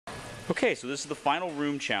Okay, so this is the final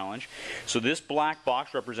room challenge. So this black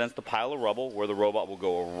box represents the pile of rubble where the robot will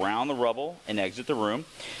go around the rubble and exit the room.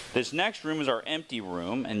 This next room is our empty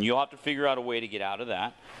room, and you'll have to figure out a way to get out of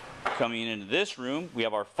that. Coming into this room, we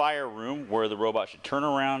have our fire room where the robot should turn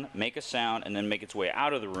around, make a sound, and then make its way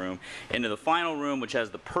out of the room into the final room, which has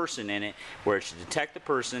the person in it, where it should detect the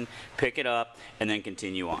person, pick it up, and then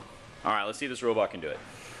continue on. All right, let's see if this robot can do it.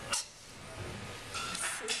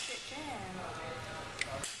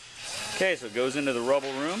 Okay, so it goes into the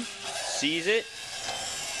rubble room, sees it,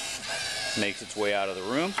 makes its way out of the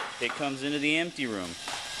room. It comes into the empty room.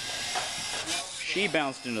 She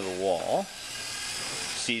bounced into the wall,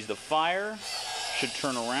 sees the fire, should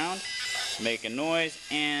turn around, make a noise,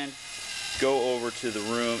 and go over to the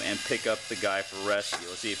room and pick up the guy for rescue.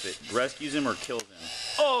 Let's see if it rescues him or kills him.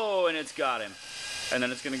 Oh, and it's got him. And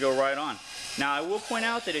then it's going to go right on. Now, I will point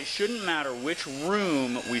out that it shouldn't matter which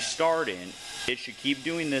room we start in. It should keep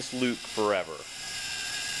doing this loop forever.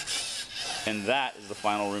 And that is the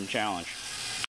final room challenge.